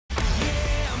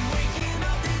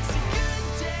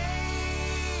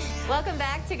Welcome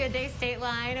back to Good Day State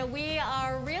Line. We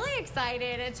are really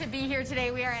excited to be here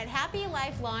today. We are at Happy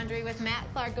Life Laundry with Matt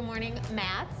Clark. Good morning,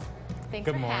 Matt. Thanks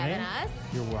for having us.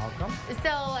 You're welcome.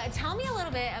 So tell me a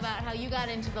little bit about how you got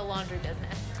into the laundry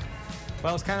business.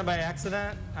 Well, it's kind of by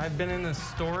accident. I've been in the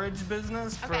storage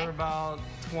business for about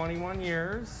 21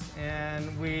 years,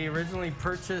 and we originally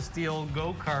purchased the old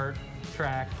go-kart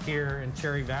track here in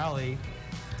Cherry Valley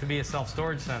to be a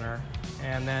self-storage center,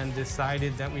 and then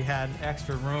decided that we had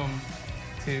extra room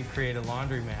to create a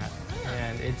laundromat.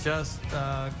 And it just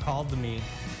called to me.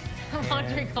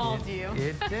 Laundry called you.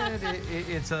 It did.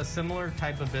 It's a similar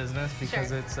type of business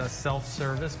because it's a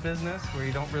self-service business where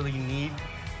you don't really need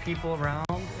people around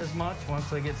as much once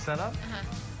they get set up.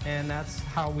 And that's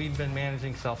how we've been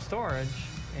managing self-storage.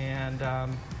 And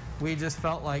we just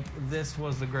felt like this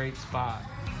was the great spot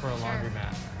for a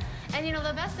laundromat. And you know,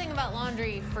 the best thing about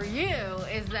laundry for you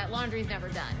is that laundry's never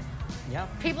done.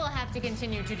 Yep. People have to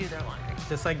continue to do their laundry.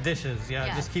 Just like dishes, it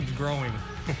just keeps growing.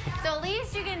 So at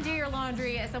least you can do your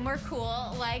laundry somewhere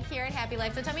cool, like here at Happy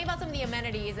Life. So tell me about some of the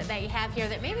amenities that you have here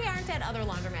that maybe aren't at other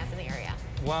laundromats in the area.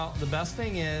 Well, the best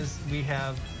thing is we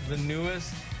have the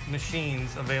newest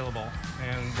machines available,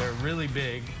 and they're really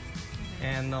big.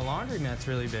 And the laundromat's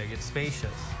really big. It's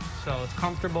spacious. So it's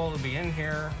comfortable to be in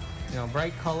here, you know,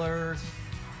 bright colors.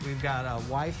 We've got a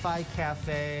Wi-Fi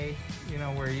cafe, you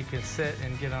know, where you can sit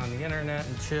and get on the internet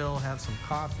and chill, have some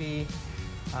coffee.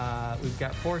 We've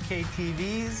got 4K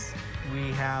TVs. We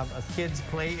have a kids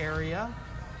play area,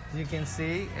 as you can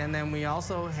see. And then we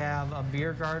also have a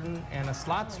beer garden and a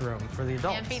slots room for the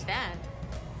adults. Can't beat that.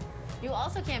 You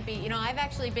also can't beat, you know, I've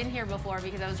actually been here before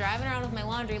because I was driving around with my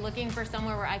laundry looking for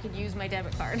somewhere where I could use my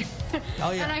debit card.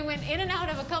 Oh, yeah. And I went in and out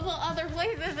of a couple other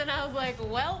places and I was like,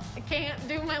 well, I can't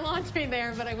do my laundry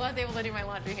there, but I was able to do my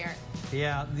laundry here.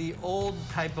 Yeah, the old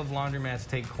type of laundromats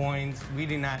take coins. We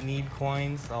do not need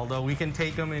coins, although we can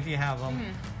take them if you have them.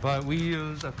 But we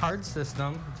use a card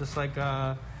system, just like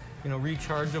a, you know,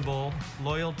 rechargeable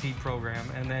loyalty program,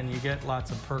 and then you get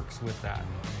lots of perks with that.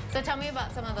 So tell me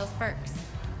about some of those perks.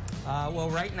 Well,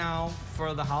 right now,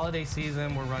 for the holiday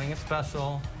season, we're running a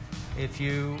special. If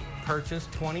you purchase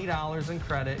 $20 in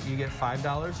credit, you get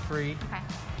 $5 free.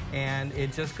 And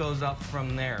it just goes up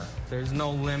from there. There's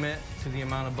no limit to the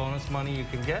amount of bonus money you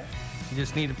can get. You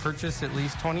just need to purchase at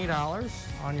least $20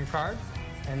 on your card,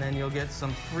 and then you'll get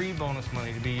some free bonus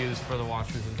money to be used for the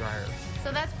washers and dryers.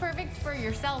 So that's perfect for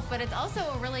yourself, but it's also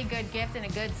a really good gift and a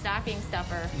good stocking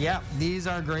stuffer. Yeah, these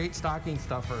are great stocking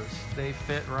stuffers. They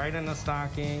fit right in the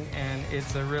stocking, and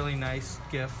it's a really nice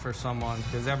gift for someone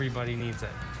because everybody needs it.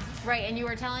 Right, and you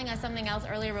were telling us something else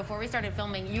earlier before we started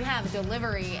filming. You have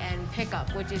delivery and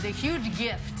pickup, which is a huge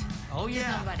gift to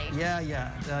somebody.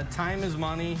 Yeah. Time is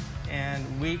money, and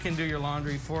we can do your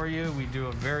laundry for you. We do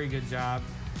a very good job,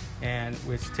 and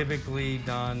it's typically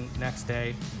done next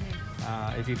day.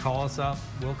 If you call us up,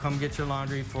 we'll come get your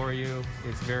laundry for you.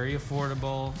 It's very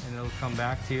affordable, and it'll come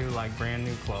back to you like brand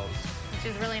new clothes.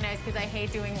 Which is really nice because I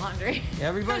hate doing laundry.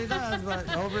 Everybody does,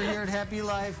 but over here at Happy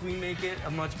Life, we make it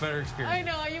a much better experience. I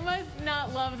know, you must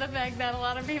not love the fact that a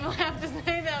lot of people have to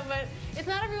say that, but it's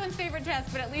not everyone's favorite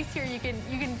task, but at least here you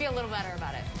can feel a little better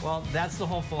about it. Well, that's the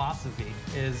whole philosophy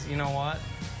is, you know what,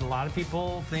 a lot of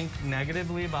people think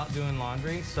negatively about doing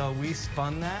laundry, so we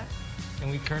spun that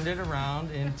and we turned it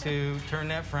around into turn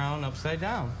that frown upside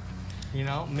down. You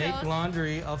know, make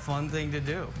laundry a fun thing to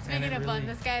do. Speaking of fun,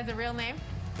 this guy has a real name?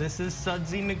 This is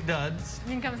Sudsy McDuds.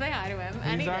 You can come say hi to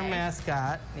him He's our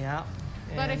mascot, yeah.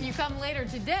 But if you come later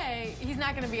today, he's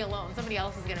not going to be alone. Somebody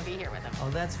else is going to be here with him.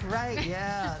 Oh, that's right,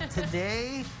 yeah.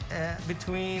 Today,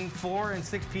 between 4 and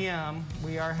 6 p.m.,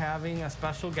 we are having a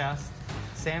special guest.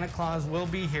 Santa Claus will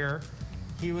be here.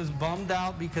 He was bummed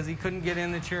out because he couldn't get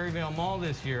in the Cherryvale Mall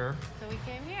this year. So we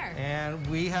came here. And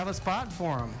we have a spot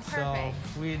for him. Perfect.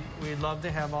 So we'd love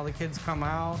to have all the kids come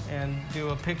out and do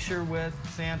a picture with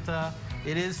Santa.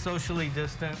 It is socially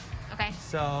distant. Okay.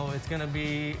 So it's going to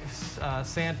be,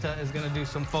 Santa is going to do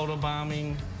some photo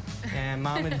bombing, and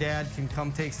Mom and Dad can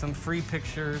come take some free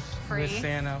pictures with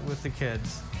Santa with the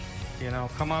kids. You know,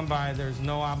 come on by. There's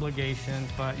no obligation,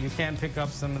 but you can pick up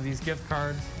some of these gift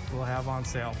cards we'll have on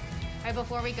sale. All right,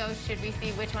 before we go, should we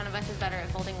see which one of us is better at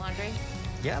folding laundry?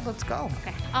 Yeah, let's go.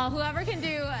 Okay. Whoever can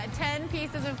do 10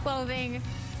 pieces of clothing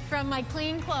from my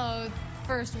clean clothes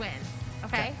first wins.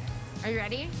 Okay? Are you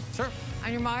ready? Sure.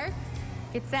 On your mark,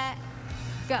 get set,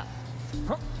 go.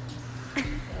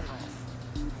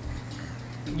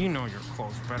 You know your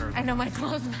clothes better. I know my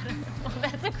clothes better. Well,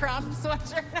 that's a crop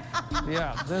sweatshirt now.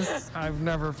 Yeah, this I've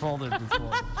never folded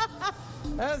before.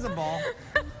 There's a ball.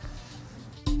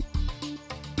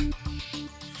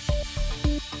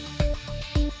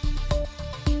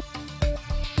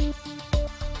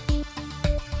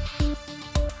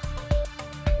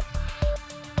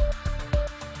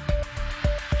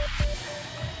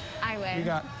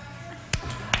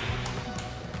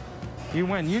 You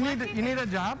win. You need a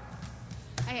job?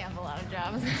 I have a lot of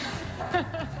jobs.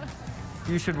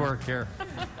 You should work here.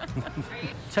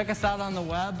 Check us out on the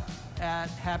web at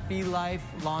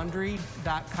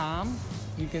happylifelaundry.com.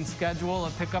 You can schedule a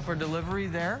pickup or delivery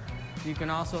there. You can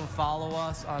also follow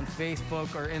us on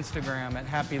Facebook or Instagram at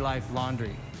Happy Life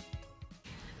Laundry.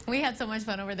 We had so much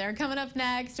fun over there. Coming up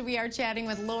next, we are chatting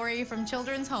with Lori from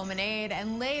Children's Home and Aid,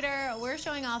 and later we're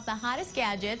showing off the hottest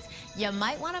gadgets you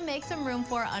might want to make some room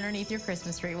for underneath your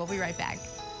Christmas tree. We'll be right back.